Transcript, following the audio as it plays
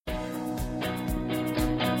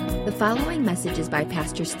The following message is by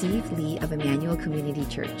Pastor Steve Lee of Emmanuel Community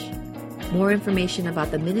Church. More information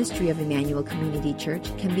about the ministry of Emmanuel Community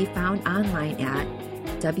Church can be found online at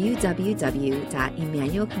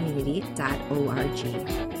www.emmanuelcommunity.org.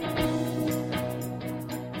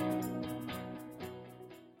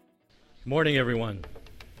 Good morning, everyone.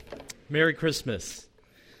 Merry Christmas.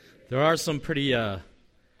 There are some pretty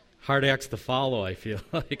hard acts to follow, I feel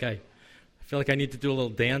like. I feel like I need to do a little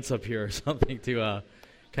dance up here or something to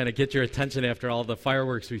kind of get your attention after all the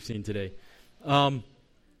fireworks we've seen today. Well,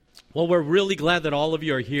 we're really glad that all of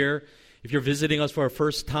you are here. If you're visiting us for our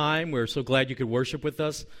first time, we're so glad you could worship with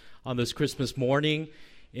us on this Christmas morning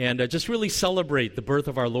and just really celebrate the birth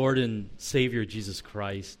of our Lord and Savior, Jesus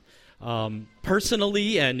Christ.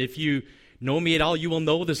 Personally, and if you know me at all, you will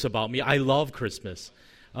know this about me. I love Christmas.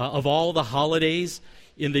 Of all the holidays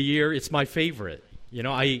in the year, it's my favorite. You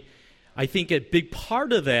know, I think a big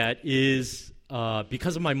part of that is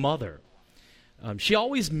because of my mother. She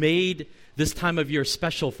always made this time of year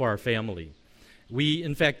special for our family. We,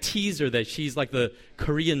 in fact, tease her that she's like the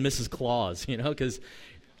Korean Mrs. Claus, you know, because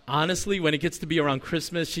honestly, when it gets to be around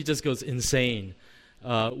Christmas, she just goes insane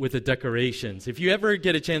with the decorations. If you ever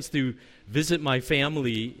get a chance to visit my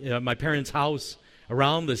family, my parents' house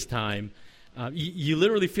around this time, you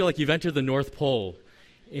literally feel like you've entered the North Pole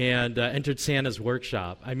and entered Santa's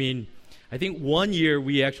workshop. I mean, I think one year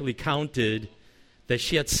we actually counted that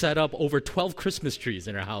she had set up over 12 Christmas trees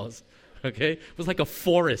in her house. Okay, it was like a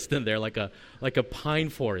forest in there, like a pine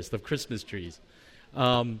forest of Christmas trees.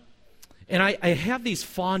 And I have these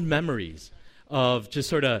fond memories of just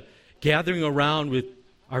sort of gathering around with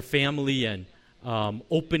our family and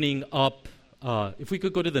opening up. If we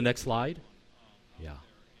could go to the next slide. Yeah.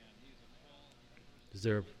 Is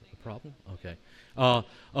there a problem? Okay.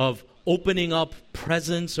 Of opening up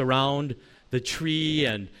presents around the tree,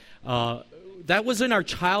 and that was in our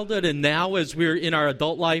childhood, and now as we're in our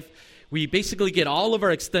adult life, we basically get all of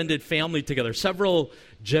our extended family together, several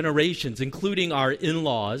generations, including our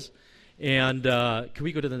in-laws. And can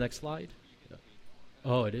we go to the next slide?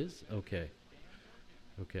 Oh, it is? Okay.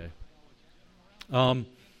 So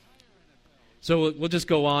we'll just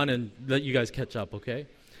go on and let you guys catch up, okay?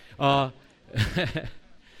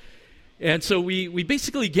 And so we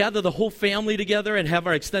basically gather the whole family together and have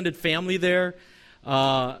our extended family there.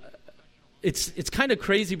 It's kind of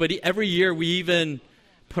crazy, but every year we even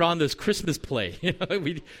put on this Christmas play. You know,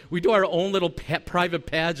 we do our own little private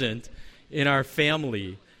pageant in our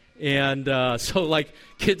family. And so like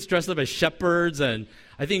kids dressed up as shepherds, and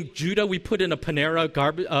I think Judah we put in a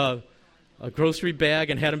Panera a grocery bag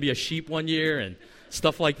and had him be a sheep one year and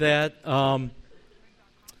stuff like that.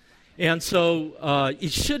 And so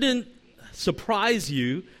it shouldn't surprise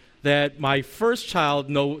you that my first child,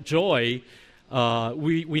 Joy,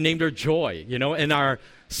 we named her Joy, you know, and our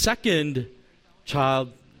second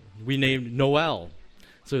child we named Noel.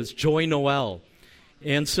 So it's Joy Noel.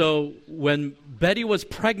 And so when Betty was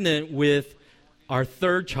pregnant with our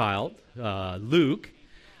third child, Luke,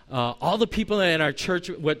 all the people in our church,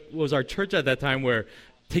 what was our church at that time, were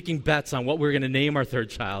taking bets on what we were going to name our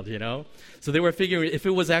third child, you know. So they were figuring if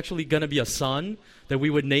it was actually going to be a son, that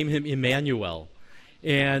we would name him Emmanuel.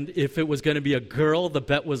 And if it was going to be a girl, the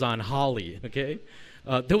bet was on Holly, okay?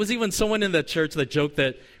 There was even someone in the church that joked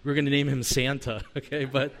that we were going to name him Santa, okay?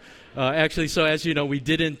 But actually, so as you know, we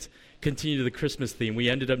didn't continue the Christmas theme. We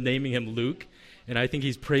ended up naming him Luke, and I think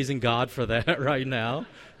he's praising God for that right now,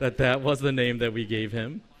 that was the name that we gave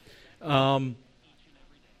him. I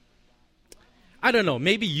don't know,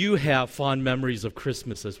 maybe you have fond memories of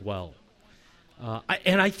Christmas as well.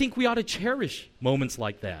 And I think we ought to cherish moments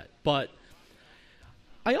like that. But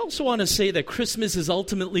I also want to say that Christmas is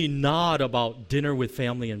ultimately not about dinner with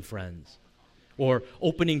family and friends, or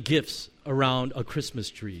opening gifts around a Christmas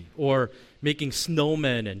tree, or making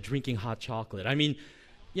snowmen and drinking hot chocolate. I mean,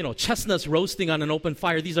 you know, chestnuts roasting on an open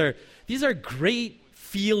fire, these are great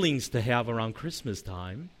feelings to have around Christmas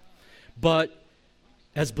time. But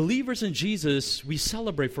as believers in Jesus, we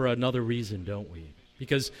celebrate for another reason, don't we?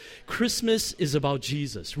 Because Christmas is about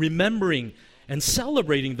Jesus, remembering and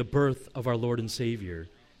celebrating the birth of our Lord and Savior,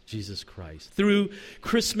 Jesus Christ. Through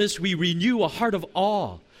Christmas, we renew a heart of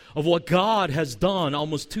awe of what God has done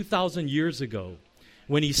almost 2,000 years ago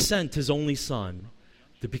when He sent His only Son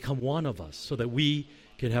to become one of us so that we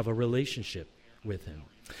can have a relationship with Him.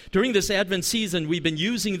 During this Advent season, we've been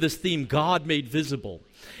using this theme, God Made Visible.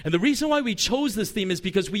 And the reason why we chose this theme is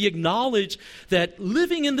because we acknowledge that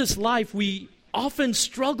living in this life, we often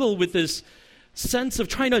struggle with this sense of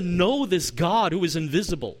trying to know this God who is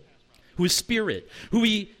invisible, who is spirit, who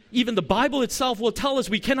we even the Bible itself will tell us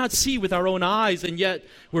we cannot see with our own eyes, and yet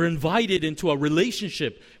we're invited into a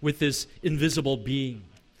relationship with this invisible being.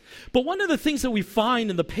 But one of the things that we find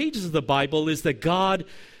in the pages of the Bible is that God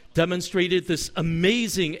demonstrated this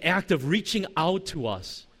amazing act of reaching out to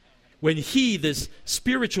us when He, this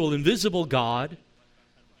spiritual, invisible God,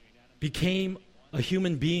 became a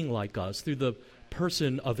human being like us through the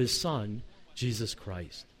person of His Son, Jesus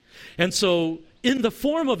Christ. And so, in the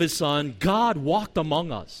form of His Son, God walked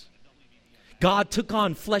among us. God took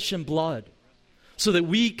on flesh and blood so that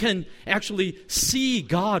we can actually see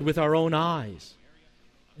God with our own eyes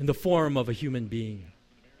in the form of a human being,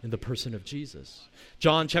 in the person of Jesus.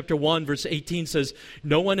 John chapter 1, verse 18 says,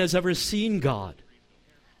 "No one has ever seen God,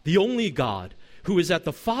 the only God who is at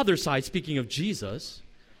the Father's side," speaking of Jesus,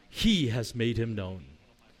 "He has made Him known."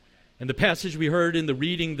 And the passage we heard in the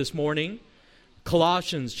reading this morning,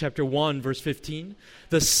 Colossians chapter 1, verse 15,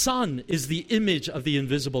 "The Son is the image of the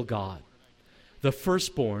invisible God, the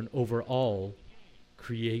firstborn over all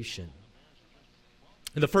creation."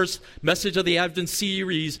 In the first message of the Advent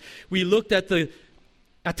series, we looked at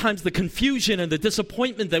times the confusion and the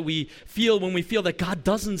disappointment that we feel when we feel that God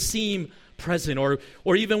doesn't seem present, or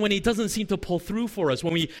even when He doesn't seem to pull through for us,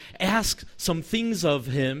 when we ask some things of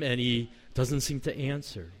Him and He doesn't seem to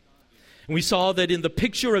answer. And we saw that in the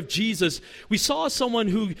picture of Jesus, we saw someone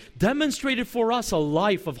who demonstrated for us a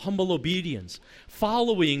life of humble obedience,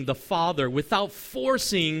 following the Father without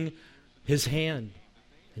forcing His hand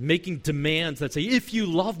and making demands that say, "If you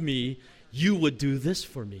love me, you would do this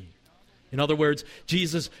for me." In other words,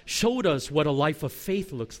 Jesus showed us what a life of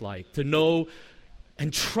faith looks like, to know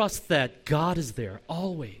and trust that God is there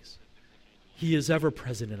always. He is ever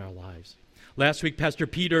present in our lives. Last week, Pastor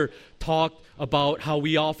Peter talked about how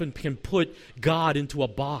we often can put God into a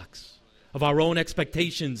box of our own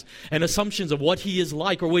expectations and assumptions of what He is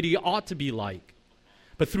like or what He ought to be like.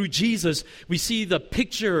 But through Jesus, we see the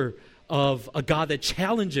picture of a God that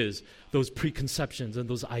challenges those preconceptions and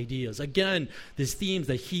those ideas. Again, this theme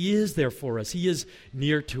that He is there for us. He is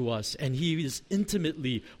near to us, and He is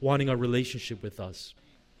intimately wanting a relationship with us.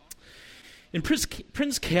 In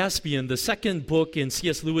Prince Caspian, the second book in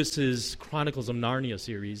C.S. Lewis's Chronicles of Narnia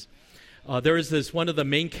series, there is this, one of the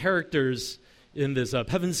main characters in this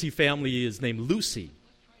Pevensey family is named Lucy.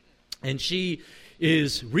 And she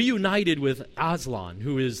is reunited with Aslan,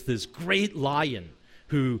 who is this great lion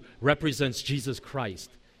who represents Jesus Christ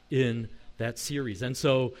in that series. And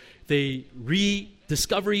so they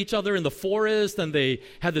rediscover each other in the forest, and they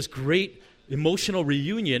have this great emotional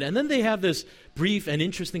reunion, and then they have this brief and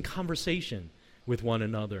interesting conversation with one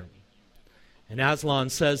another. And Aslan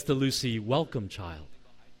says to Lucy, "Welcome, child."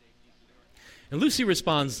 And Lucy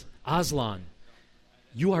responds, "Aslan,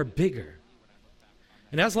 you are bigger."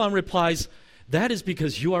 And Aslan replies, "That is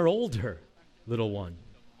because you are older, little one."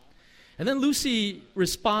 And then Lucy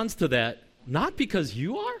responds to that, "Not because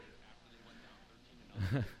you are?"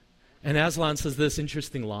 And Aslan says this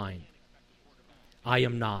interesting line, "I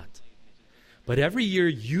am not. But every year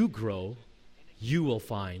you grow, you will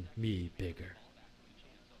find me bigger."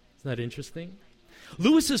 Isn't that interesting?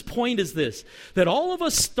 Lewis's point is this, that all of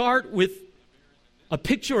us start with a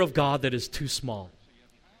picture of God that is too small.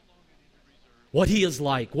 What He is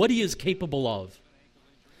like, what He is capable of.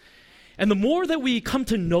 And the more that we come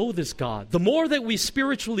to know this God, the more that we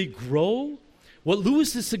spiritually grow, what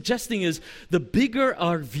Lewis is suggesting is the bigger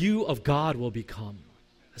our view of God will become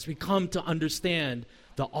as we come to understand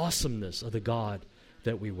the awesomeness of the God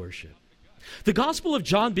that we worship. The Gospel of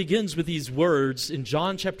John begins with these words in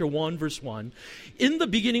John chapter 1, verse 1. "In the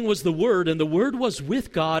beginning was the Word, and the Word was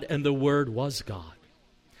with God, and the Word was God."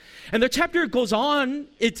 And the chapter goes on.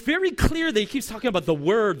 It's very clear that he keeps talking about the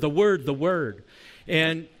Word, the Word, the Word.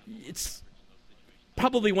 And it's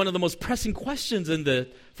probably one of the most pressing questions in the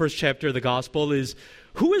first chapter of the Gospel is,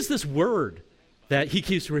 who is this Word that he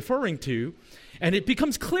keeps referring to? And it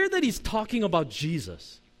becomes clear that he's talking about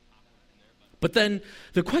Jesus. But then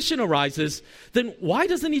the question arises, then why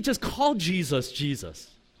doesn't he just call Jesus, Jesus?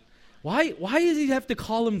 Why does he have to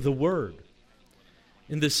call Him the Word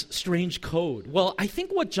in this strange code? Well, I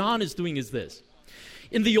think what John is doing is this.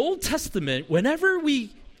 In the Old Testament, whenever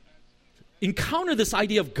we encounter this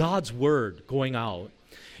idea of God's Word going out,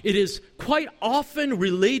 it is quite often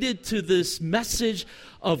related to this message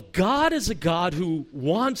of God as a God who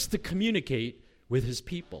wants to communicate with His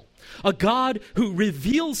people. A God who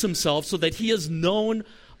reveals Himself so that He is known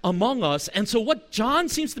among us. And so what John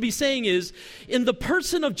seems to be saying is, in the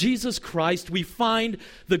person of Jesus Christ, we find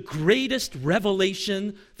the greatest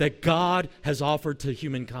revelation that God has offered to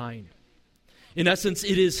humankind. In essence,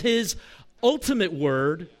 it is His ultimate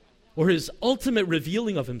word, or His ultimate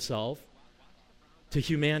revealing of Himself, to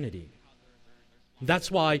humanity.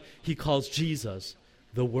 That's why he calls Jesus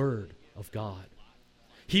the Word of God.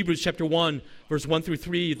 Hebrews chapter 1, verse 1 through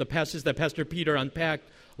 3, the passage that Pastor Peter unpacked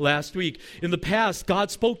last week. In the past, God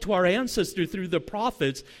spoke to our ancestors through the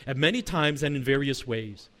prophets at many times and in various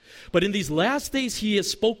ways. But in these last days, he has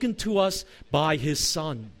spoken to us by his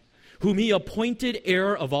Son, whom he appointed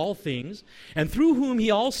heir of all things, and through whom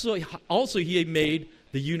he also he made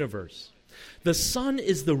the universe. The Son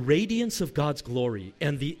is the radiance of God's glory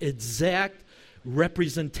and the exact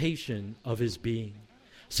representation of his being,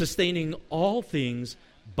 sustaining all things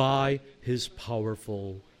by his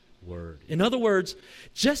powerful word. In other words,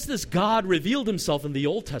 just as God revealed himself in the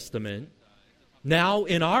Old Testament, now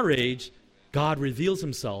in our age, God reveals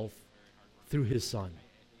himself through his Son.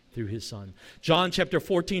 Through his Son. John chapter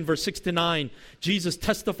 14, verse 6 to 9, Jesus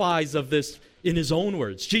testifies of this in his own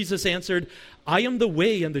words. Jesus answered, I am the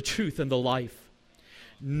way and the truth and the life.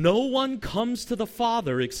 No one comes to the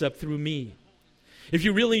Father except through me. If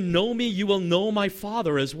you really know me, you will know my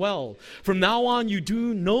Father as well. From now on, you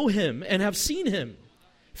do know him and have seen him.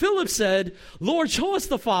 Philip said, Lord, show us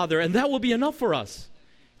the Father, and that will be enough for us.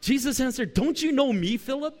 Jesus answered, don't you know me,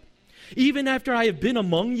 Philip? Even after I have been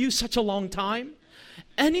among you such a long time?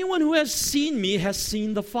 Anyone who has seen me has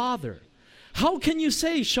seen the Father. How can you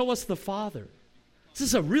say, show us the Father? This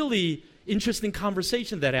is a really interesting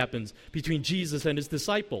conversation that happens between Jesus and his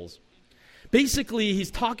disciples. Basically,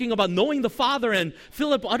 he's talking about knowing the Father, and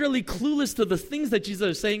Philip, utterly clueless to the things that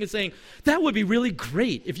Jesus is saying, that would be really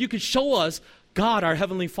great if you could show us God, our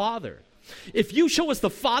Heavenly Father. If you show us the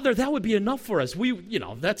Father, that would be enough for us.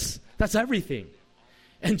 That's everything.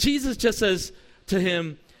 And Jesus just says to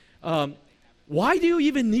him, why do you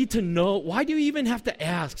even need to know? Why do you even have to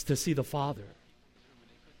ask to see the Father?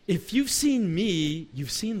 If you've seen me,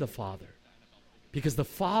 you've seen the Father. Because the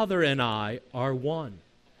Father and I are one.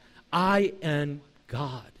 I and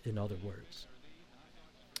God, in other words.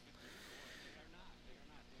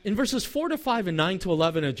 In verses 4 to 5 and 9 to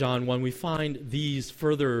 11 of John 1, we find these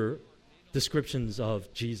further descriptions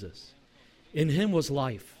of Jesus. In him was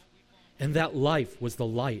life, and that life was the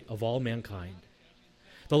light of all mankind.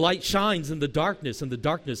 The light shines in the darkness, and the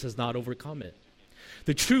darkness has not overcome it.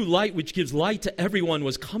 The true light which gives light to everyone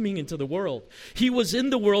was coming into the world. He was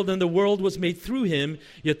in the world, and the world was made through him,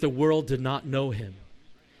 yet the world did not know him.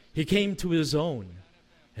 He came to his own,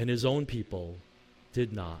 and his own people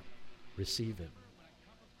did not receive him.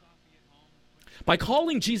 By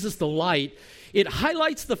calling Jesus the light, it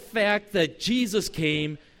highlights the fact that Jesus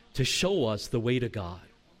came to show us the way to God.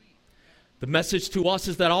 The message to us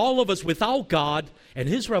is that all of us without God and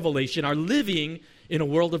his revelation are living in a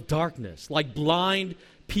world of darkness, like blind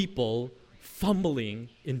people fumbling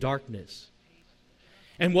in darkness.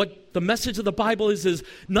 And what the message of the Bible is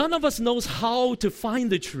none of us knows how to find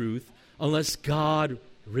the truth unless God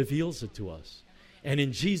reveals it to us. And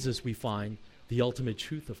in Jesus we find the ultimate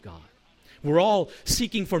truth of God. We're all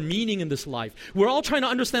seeking for meaning in this life. We're all trying to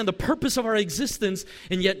understand the purpose of our existence,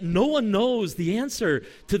 and yet no one knows the answer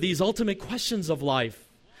to these ultimate questions of life.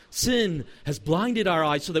 Sin has blinded our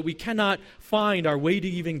eyes so that we cannot find our way to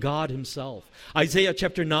even God himself. Isaiah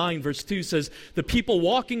chapter 9 verse 2 says, the people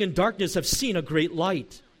walking in darkness have seen a great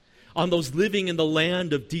light. On those living in the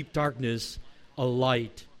land of deep darkness, a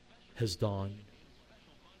light has dawned.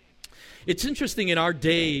 It's interesting in our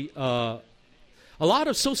day, a lot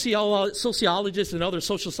of sociologists and other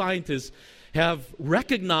social scientists have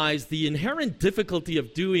recognized the inherent difficulty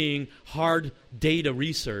of doing hard data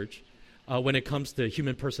research when it comes to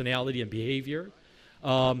human personality and behavior.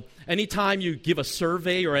 Anytime you give a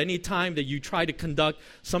survey or anytime that you try to conduct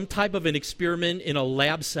some type of an experiment in a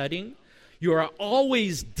lab setting, you are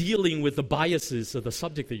always dealing with the biases of the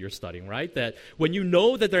subject that you're studying, right? That when you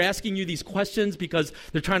know that they're asking you these questions because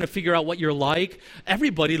they're trying to figure out what you're like,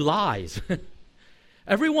 everybody lies.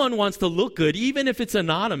 Everyone wants to look good, even if it's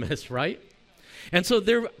anonymous, right? And so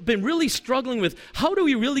they've been really struggling with how do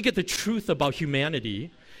we really get the truth about humanity?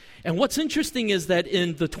 And what's interesting is that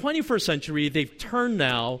in the 21st century, they've turned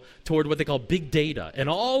now toward what they call big data and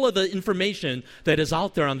all of the information that is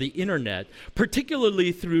out there on the internet,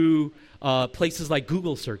 particularly through places like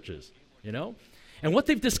Google searches, you know? And what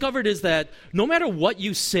they've discovered is that no matter what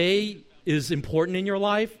you say is important in your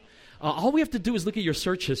life, all we have to do is look at your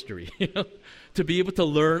search history to be able to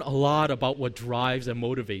learn a lot about what drives and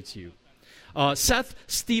motivates you. Seth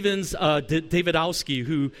Stevens Davidowski,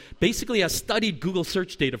 who basically has studied Google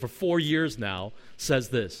search data for 4 years now, says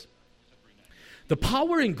this. The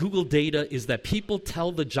power in Google data is that people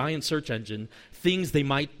tell the giant search engine things they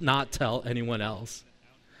might not tell anyone else.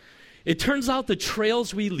 It turns out the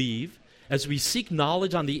trails we leave as we seek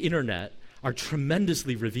knowledge on the internet are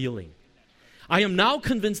tremendously revealing. I am now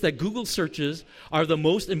convinced that Google searches are the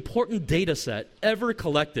most important data set ever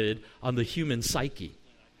collected on the human psyche.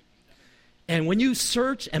 And when you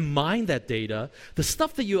search and mine that data, the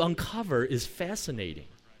stuff that you uncover is fascinating.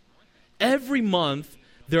 Every month,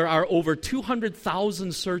 there are over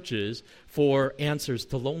 200,000 searches for answers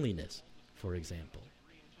to loneliness, for example.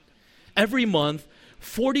 Every month,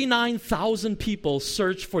 49,000 people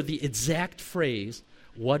search for the exact phrase,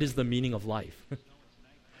 "What is the meaning of life?"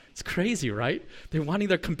 It's crazy, right? They're wanting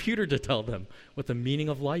their computer to tell them what the meaning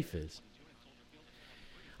of life is.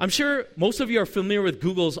 I'm sure most of you are familiar with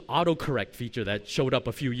Google's autocorrect feature that showed up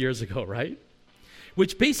a few years ago, right?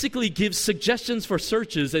 Which basically gives suggestions for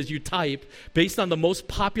searches as you type based on the most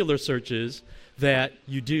popular searches that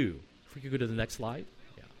you do. If we could go to the next slide.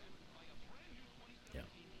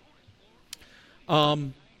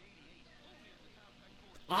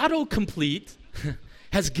 Autocomplete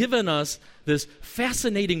has given us this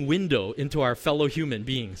fascinating window into our fellow human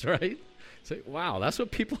beings, right? So, wow, that's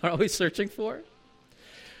what people are always searching for?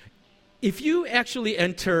 If you actually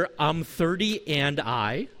enter "I'm 30 and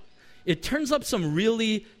I," it turns up some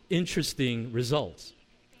really interesting results.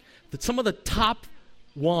 That some of the top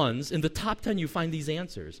ones, in the top 10 you find these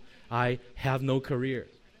answers. I have no career.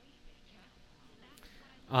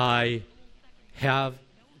 I have,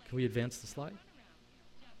 can we advance the slide?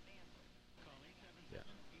 Yeah,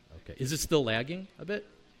 okay. Is it still lagging a bit?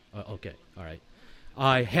 Okay, all right.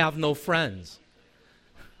 I have no friends.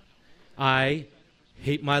 I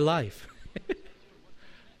hate my life.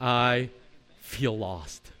 I feel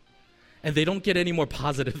lost. And they don't get any more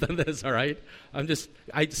positive than this, all right?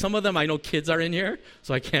 Some of them, I know kids are in here,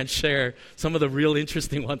 so I can't share some of the real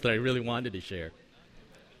interesting ones that I really wanted to share.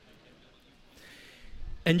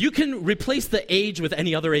 And you can replace the age with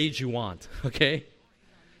any other age you want, okay?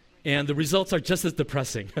 And the results are just as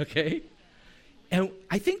depressing, okay? And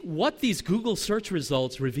I think what these Google search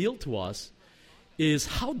results reveal to us is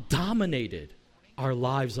how dominated our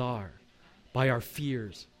lives are by our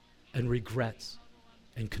fears and regrets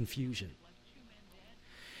and confusion.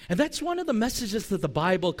 And that's one of the messages that the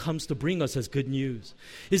Bible comes to bring us as good news,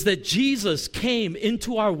 is that Jesus came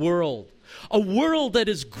into our world, a world that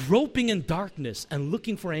is groping in darkness and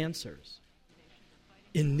looking for answers,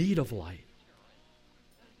 in need of light.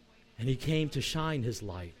 And he came to shine his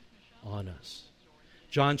light on us.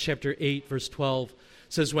 John chapter 8, verse 12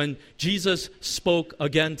 says, when Jesus spoke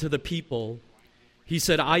again to the people, he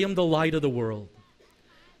said, "I am the light of the world.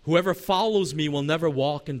 Whoever follows me will never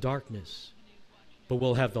walk in darkness, but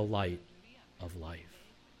will have the light of life."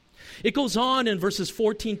 It goes on in verses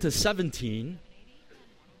 14 to 17,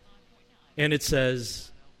 and it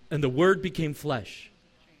says, "And the Word became flesh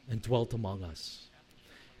and dwelt among us.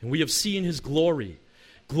 And we have seen his glory,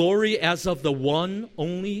 glory as of the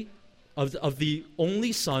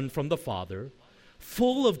only Son from the Father,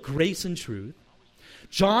 full of grace and truth.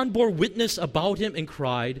 John bore witness about him and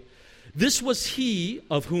cried, 'This was he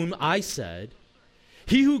of whom I said,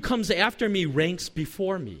 he who comes after me ranks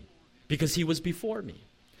before me, because he was before me.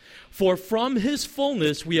 For from his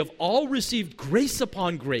fullness we have all received grace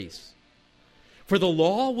upon grace. For the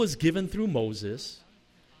law was given through Moses,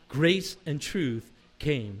 grace and truth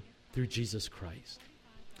came through Jesus Christ.'"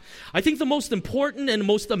 I think the most important and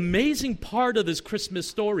most amazing part of this Christmas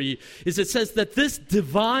story is it says that this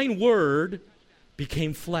divine Word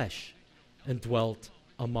became flesh and dwelt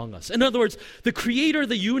among us. In other words, the creator of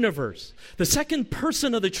the universe, the second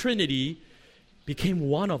person of the Trinity, became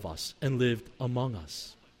one of us and lived among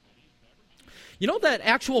us. You know that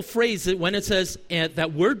actual phrase that when it says, "and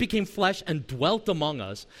that Word became flesh and dwelt among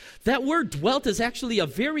us," that word "dwelt" is actually a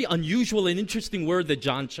very unusual and interesting word that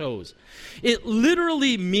John chose. It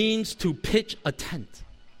literally means to pitch a tent.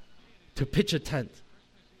 To pitch a tent.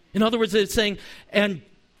 In other words, it's saying, and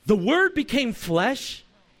the Word became flesh,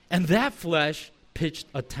 and that flesh pitched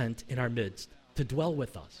a tent in our midst to dwell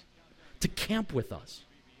with us, to camp with us.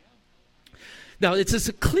 Now, it's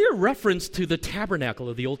a clear reference to the tabernacle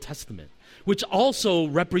of the Old Testament, which also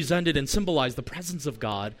represented and symbolized the presence of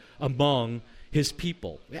God among his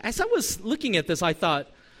people. As I was looking at this, I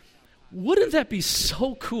thought, wouldn't that be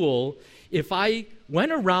so cool if I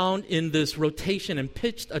went around in this rotation and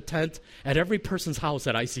pitched a tent at every person's house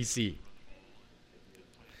at ICC?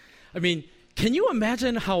 I mean, can you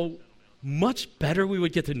imagine how much better we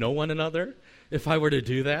would get to know one another if I were to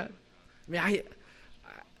do that? I mean,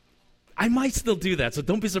 I might still do that, so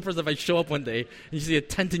don't be surprised if I show up one day and you see a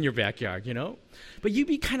tent in your backyard, you know? But you'd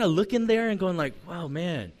be kind of looking there and going like, wow,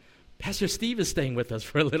 man, Pastor Steve is staying with us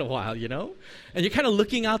for a little while, you know? And you're kind of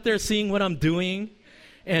looking out there, seeing what I'm doing.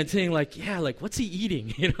 and saying like, yeah, like what's he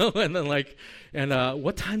eating, and then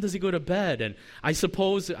what time does he go to bed? And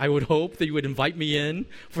I would hope that you would invite me in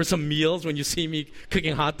for some meals when you see me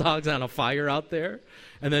cooking hot dogs on a fire out there,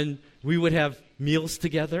 and then we would have meals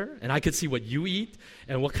together, and I could see what you eat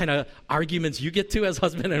and what kind of arguments you get to as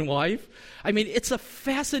husband and wife. I mean, it's a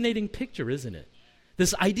fascinating picture, isn't it?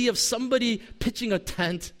 This idea of somebody pitching a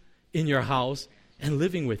tent in your house and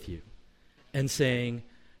living with you and saying,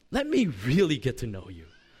 let me really get to know you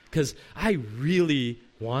because I really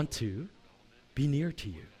want to be near to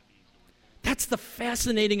you. That's the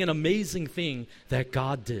fascinating and amazing thing that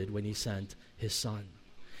God did when he sent his son.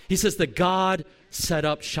 He says that God set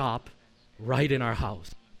up shop right in our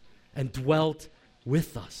house and dwelt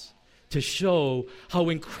with us to show how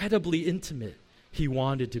incredibly intimate he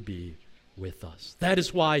wanted to be with us. That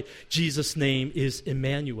is why Jesus' name is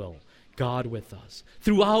Emmanuel, God with us.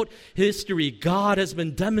 Throughout history, God has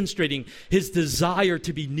been demonstrating his desire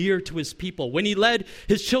to be near to his people. When he led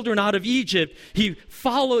his children out of Egypt, he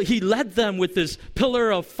led them with this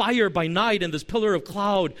pillar of fire by night and this pillar of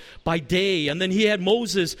cloud by day. And then he had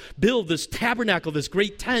Moses build this tabernacle, this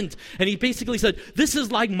great tent. And he basically said, this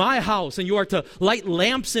is like my house, and you are to light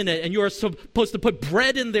lamps in it, and you are supposed to put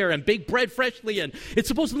bread in there and bake bread freshly. And it's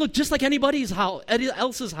supposed to look just like anybody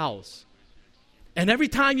else's house. And every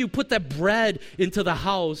time you put that bread into the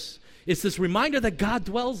house, it's this reminder that God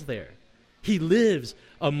dwells there. He lives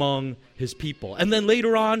among his people. And then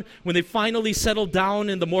later on, when they finally settled down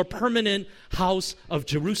in the more permanent house of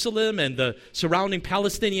Jerusalem and the surrounding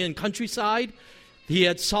Palestinian countryside, he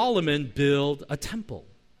had Solomon build a temple.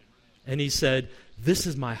 And he said, this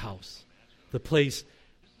is my house, the place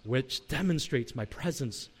which demonstrates my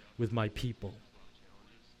presence with my people.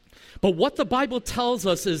 But what the Bible tells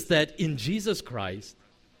us is that in Jesus Christ,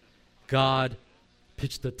 God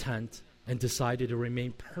pitched a tent and decided to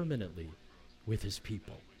remain permanently with his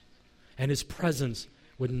people. And his presence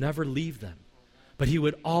would never leave them, but he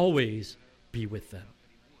would always be with them.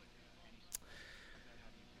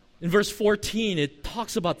 In verse 14, it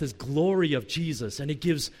talks about this glory of Jesus, and it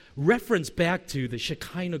gives reference back to the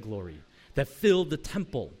Shekinah glory that filled the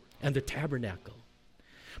temple and the tabernacle.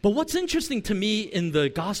 But what's interesting to me in the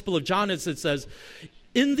Gospel of John is it says,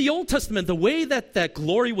 in the Old Testament, the way that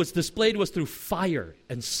glory was displayed was through fire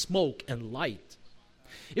and smoke and light.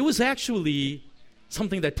 It was actually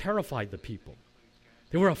something that terrified the people.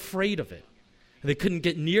 They were afraid of it. And they couldn't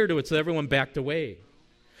get near to it, so everyone backed away.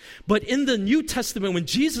 But in the New Testament, when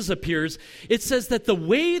Jesus appears, it says that the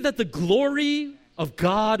way that the glory of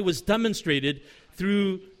God was demonstrated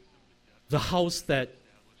through the house that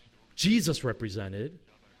Jesus represented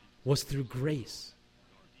was through grace,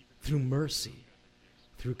 through mercy,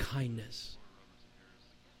 through kindness.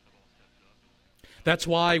 That's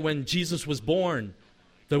why when Jesus was born,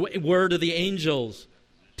 the word of the angels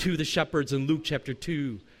to the shepherds in Luke chapter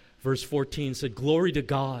 2, verse 14 said, "Glory to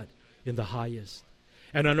God in the highest,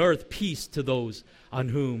 and on earth peace to those on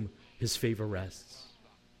whom his favor rests."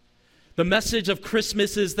 The message of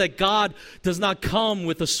Christmas is that God does not come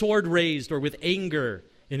with a sword raised or with anger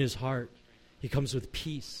in his heart. He comes with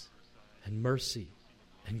peace and mercy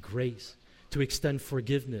and grace to extend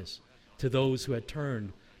forgiveness to those who had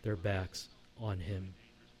turned their backs on him.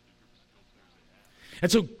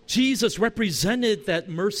 And so Jesus represented that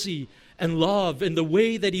mercy and love in the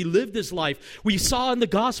way that he lived his life. We saw in the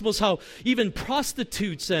Gospels how even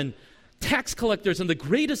prostitutes and tax collectors and the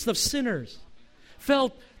greatest of sinners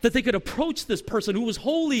felt that they could approach this person who was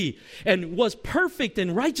holy and was perfect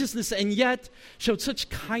in righteousness and yet showed such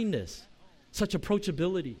kindness, such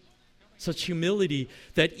approachability, such humility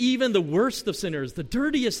that even the worst of sinners, the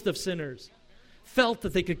dirtiest of sinners, felt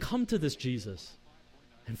that they could come to this Jesus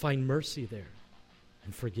and find mercy there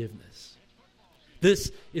and forgiveness.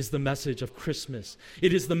 This is the message of Christmas.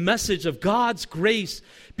 It is the message of God's grace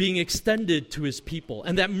being extended to his people.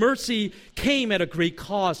 And that mercy came at a great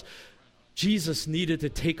cost. Jesus needed to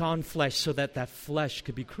take on flesh so that that flesh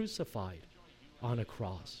could be crucified on a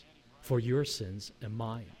cross for your sins and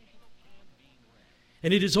mine.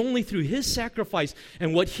 And it is only through his sacrifice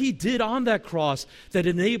and what he did on that cross that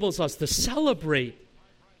enables us to celebrate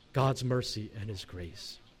God's mercy and his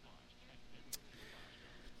grace.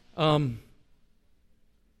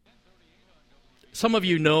 Some of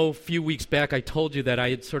you know a few weeks back I told you that I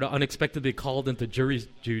had sort of unexpectedly called into jury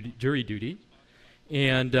duty.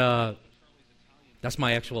 And that's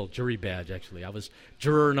my actual jury badge, actually. I was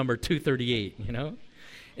juror number 238,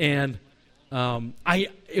 And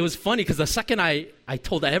it was funny because the second I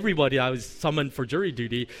told everybody I was summoned for jury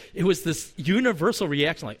duty, it was this universal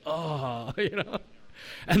reaction like, oh,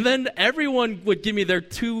 And then everyone would give me their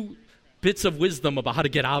 2 bits of wisdom about how to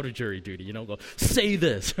get out of jury duty. Go say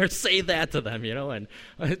this or say that to them. And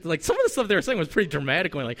like some of the stuff they were saying was pretty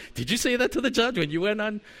dramatic. Going like, did you say that to the judge when you went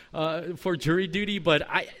on for jury duty? But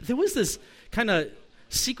there was this kind of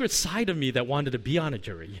secret side of me that wanted to be on a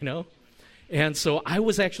jury. And so I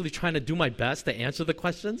was actually trying to do my best to answer the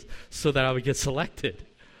questions so that I would get selected.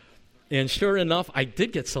 And sure enough, I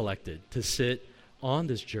did get selected to sit on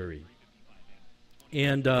this jury.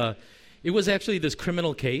 And it was actually this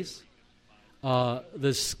criminal case.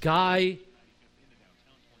 This guy,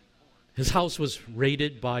 his house was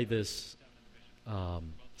raided by this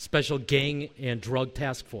special gang and drug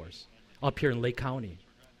task force up here in Lake County.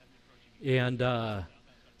 And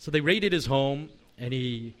so they raided his home, and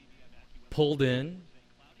he pulled in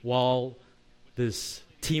while this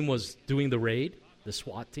team was doing the raid, the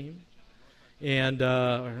SWAT team. And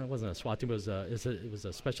it wasn't a SWAT team, it was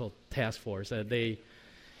a special task force. And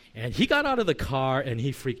he got out of the car, and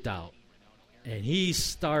he freaked out. And he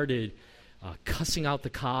started cussing out the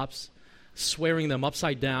cops, swearing them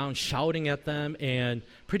upside down, shouting at them, and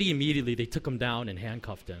pretty immediately they took him down and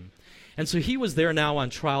handcuffed him. And so he was there now on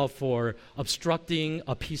trial for obstructing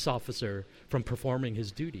a peace officer from performing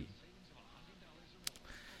his duty.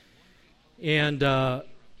 And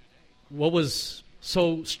what was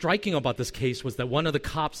so striking about this case was that one of the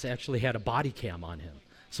cops actually had a body cam on him.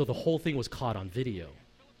 So the whole thing was caught on video.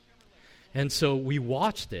 And so we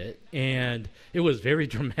watched it, and it was very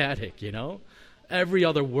dramatic, Every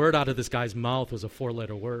other word out of this guy's mouth was a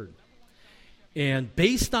 4-letter word. And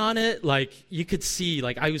based on it, you could see,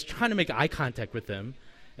 I was trying to make eye contact with him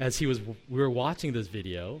as we were watching this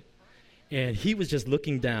video, and he was just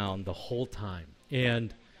looking down the whole time.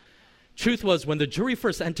 And truth was, when the jury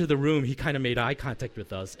first entered the room, he kind of made eye contact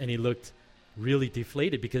with us, and he looked really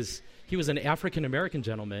deflated because he was an African-American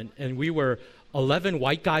gentleman, and we were 11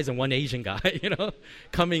 white guys and one Asian guy,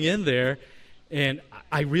 coming in there. And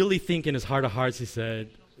I really think in his heart of hearts, he said,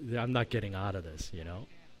 I'm not getting out of this,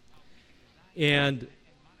 And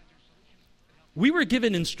we were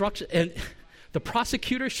given instruction, and the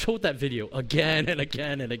prosecutor showed that video again and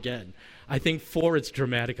again and again, I think for its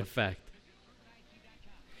dramatic effect.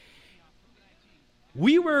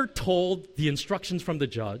 We were told the instructions from the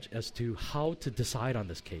judge as to how to decide on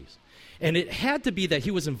this case. And it had to be that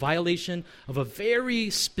he was in violation of a very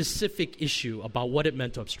specific issue about what it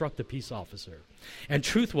meant to obstruct a peace officer. And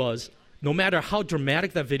truth was, no matter how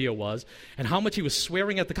dramatic that video was and how much he was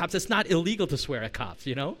swearing at the cops, it's not illegal to swear at cops,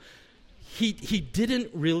 He didn't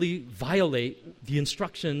really violate the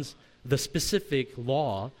instructions, the specific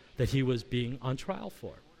law that he was being on trial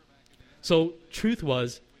for. So truth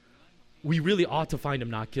was, we really ought to find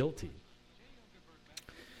him not guilty.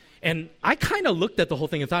 And I kind of looked at the whole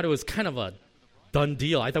thing and thought it was kind of a done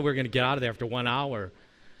deal. I thought we were going to get out of there after 1 hour.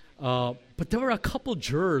 But there were a couple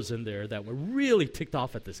jurors in there that were really ticked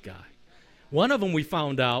off at this guy. One of them, we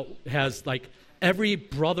found out, has every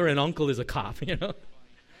brother and uncle is a cop,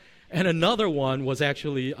 And another one was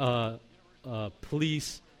actually a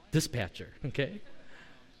police dispatcher, okay?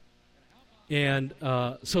 And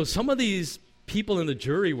so some of these people in the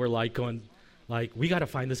jury were going, we got to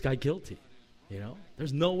find this guy guilty.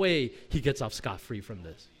 There's no way he gets off scot-free from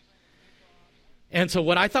this. And so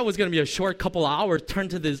what I thought was going to be a short couple hours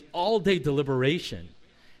turned to this all-day deliberation.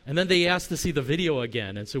 And then they asked to see the video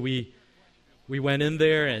again. And so we went in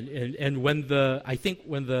there, and when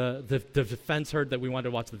the defense heard that we wanted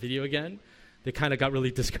to watch the video again, they kind of got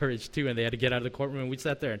really discouraged too, and they had to get out of the courtroom. And we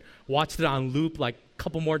sat there and watched it on loop a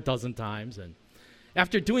couple more dozen times. And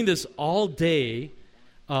after doing this all day,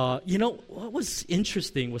 what was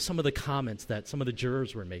interesting was some of the comments that some of the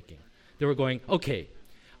jurors were making. They were going, okay,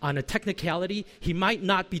 on a technicality, he might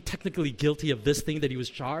not be technically guilty of this thing that he was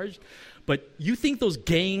charged, but you think those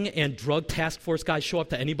gang and drug task force guys show up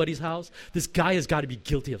to anybody's house? This guy has got to be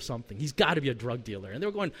guilty of something. He's got to be a drug dealer. And they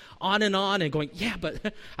were going on and going, yeah,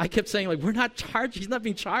 but I kept saying, we're not charged. He's not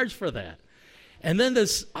being charged for that. And then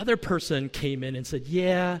this other person came in and said,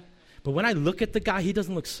 yeah, but when I look at the guy, he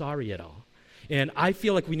doesn't look sorry at all. And I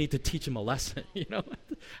feel like we need to teach him a lesson,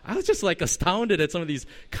 I was just astounded at some of these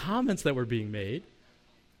comments that were being made.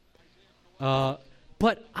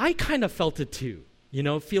 But I kind of felt it too,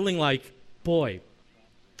 feeling boy,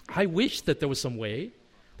 I wish that there was some way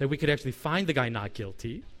that we could actually find the guy not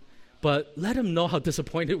guilty, but let him know how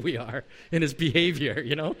disappointed we are in his behavior,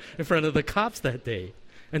 in front of the cops that day,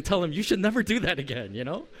 and tell him you should never do that again,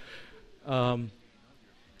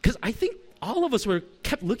 Because I think all of us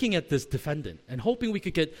kept looking at this defendant and hoping we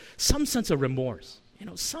could get some sense of remorse,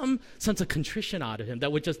 some sense of contrition out of him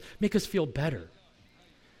that would just make us feel better.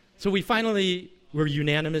 So we finally were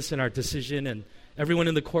unanimous in our decision, and everyone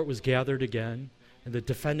in the court was gathered again. and the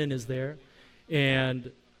defendant is there,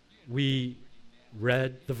 and we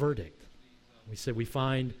read the verdict. We said we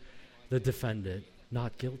find the defendant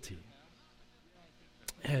not guilty.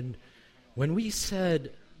 And when we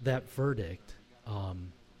said that verdict,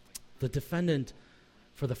 the defendant,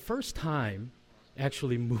 for the first time,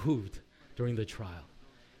 actually moved during the trial.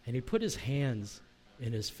 And he put his hands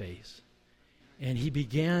in his face. And he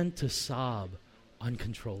began to sob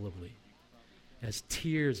uncontrollably as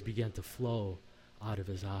tears began to flow out of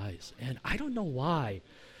his eyes. And I don't know why,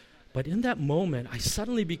 but in that moment, I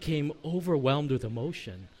suddenly became overwhelmed with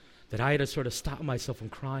emotion that I had to sort of stop myself from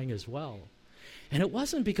crying as well. And it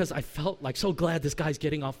wasn't because I felt like so glad this guy's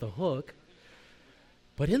getting off the hook,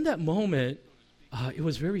 but in that moment, it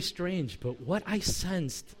was very strange. But what I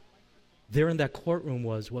sensed there in that courtroom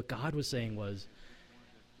was, what God was saying was,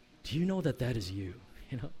 do you know that that is you?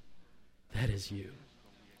 You know, that is you.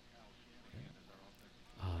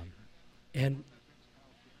 And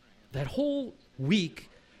that whole week,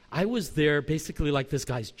 I was there basically like this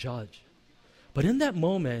guy's judge. But in that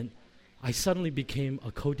moment, I suddenly became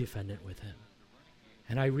a co-defendant with him.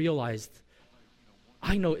 And I realized,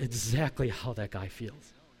 I know exactly how that guy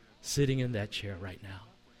feels, sitting in that chair right now.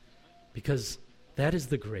 Because that is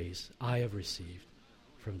the grace I have received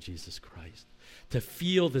from Jesus Christ. To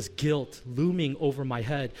feel this guilt looming over my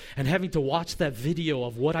head and having to watch that video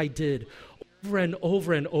of what I did over and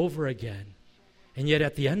over and over again. And yet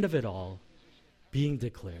at the end of it all, being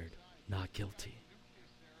declared not guilty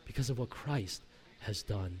because of what Christ has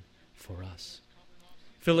done for us.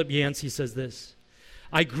 Philip Yancey says this: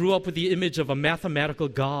 I grew up with the image of a mathematical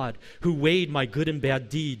God who weighed my good and bad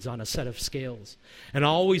deeds on a set of scales and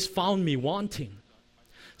always found me wanting.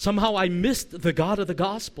 Somehow I missed the God of the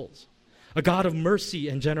Gospels, a God of mercy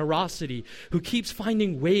and generosity who keeps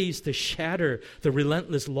finding ways to shatter the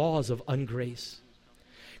relentless laws of ungrace.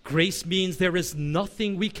 Grace means there is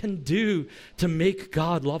nothing we can do to make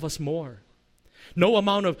God love us more. No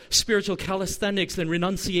amount of spiritual calisthenics and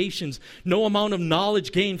renunciations, no amount of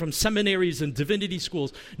knowledge gained from seminaries and divinity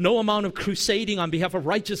schools, no amount of crusading on behalf of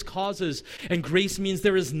righteous causes. And grace means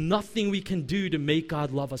there is nothing we can do to make God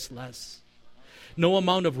love us less. No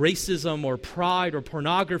amount of racism or pride or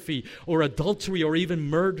pornography or adultery or even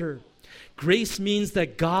murder. Grace means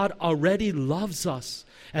that God already loves us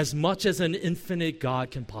as much as an infinite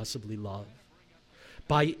God can possibly love.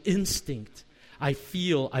 By instinct, I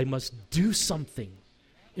feel I must do something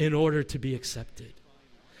in order to be accepted.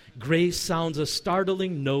 Grace sounds a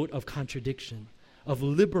startling note of contradiction, of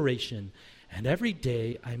liberation, and every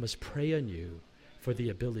day I must pray anew for the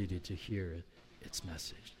ability to hear its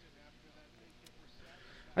message.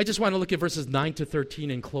 I just want to look at verses 9 to 13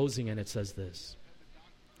 in closing, and it says this: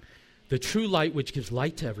 the true light which gives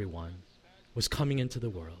light to everyone was coming into the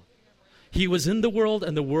world. He was in the world,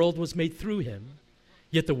 and the world was made through him,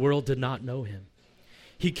 yet the world did not know him.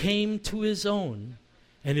 He came to his own,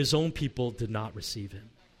 and his own people did not receive him.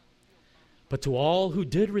 But to all who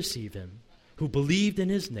did receive him, who believed in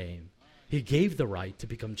his name, he gave the right to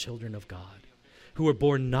become children of God, who were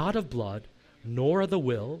born not of blood, nor of the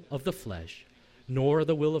will of the flesh, nor of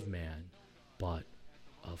the will of man, but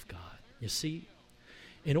of God. You see,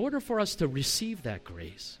 in order for us to receive that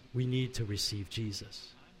grace, we need to receive Jesus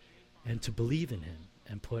and to believe in him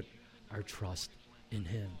and put our trust in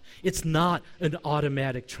him. It's not an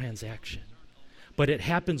automatic transaction, but it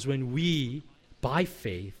happens when we, by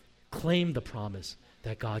faith, claim the promise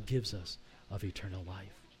that God gives us of eternal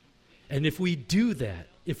life. And if we do that,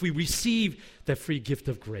 if we receive that free gift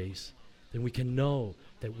of grace, then we can know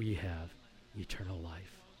that we have eternal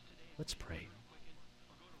life. Let's pray.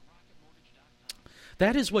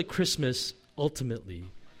 That is what Christmas ultimately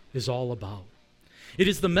is all about. It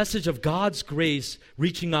is the message of God's grace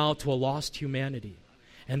reaching out to a lost humanity.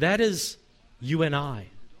 And that is you and I,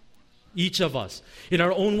 each of us, in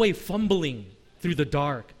our own way, fumbling through the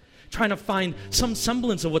dark, trying to find some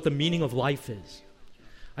semblance of what the meaning of life is.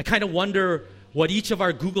 I kind of wonder what each of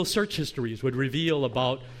our Google search histories would reveal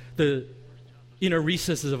about the inner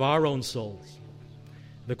recesses of our own souls,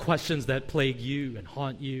 the questions that plague you and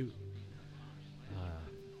haunt you.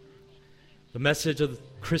 The message of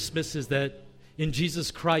Christmas is that in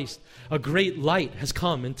Jesus Christ, a great light has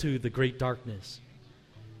come into the great darkness.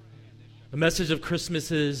 The message of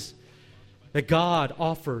Christmas is that God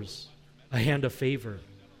offers a hand of favor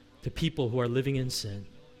to people who are living in sin,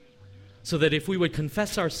 so that if we would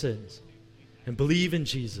confess our sins and believe in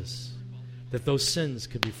Jesus, that those sins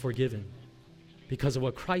could be forgiven because of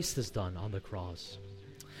what Christ has done on the cross.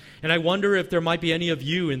 And I wonder if there might be any of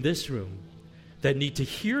you in this room that need to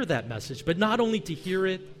hear that message, but not only to hear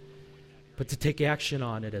it, but to take action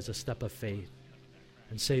on it as a step of faith.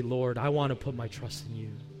 and say, Lord, I want to put my trust in you.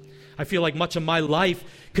 I feel like much of my life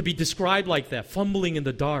could be described like that, fumbling in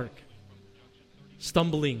the dark,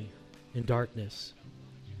 stumbling in darkness.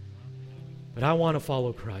 But I want to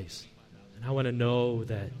follow Christ, and I want to know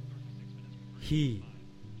that He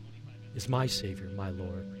is my Savior, my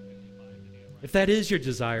Lord. If that is your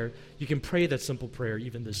desire, you can pray that simple prayer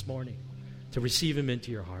even this morning to receive Him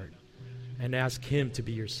into your heart and ask Him to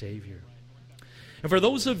be your Savior. And for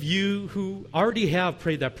those of you who already have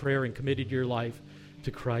prayed that prayer and committed your life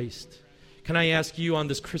to Christ, can I ask you on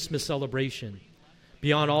this Christmas celebration,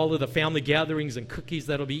 beyond all of the family gatherings and cookies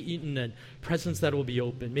that will be eaten and presents that will be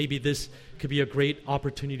opened, maybe this could be a great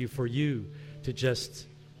opportunity for you to just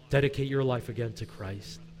dedicate your life again to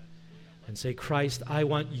Christ and say, Christ, I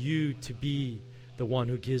want you to be the one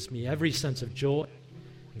who gives me every sense of joy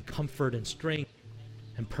and comfort and strength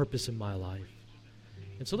and purpose in my life.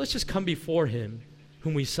 And so let's just come before Him,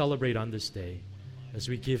 whom we celebrate on this day, as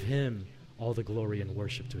we give Him all the glory and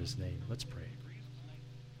worship to His name. Let's pray.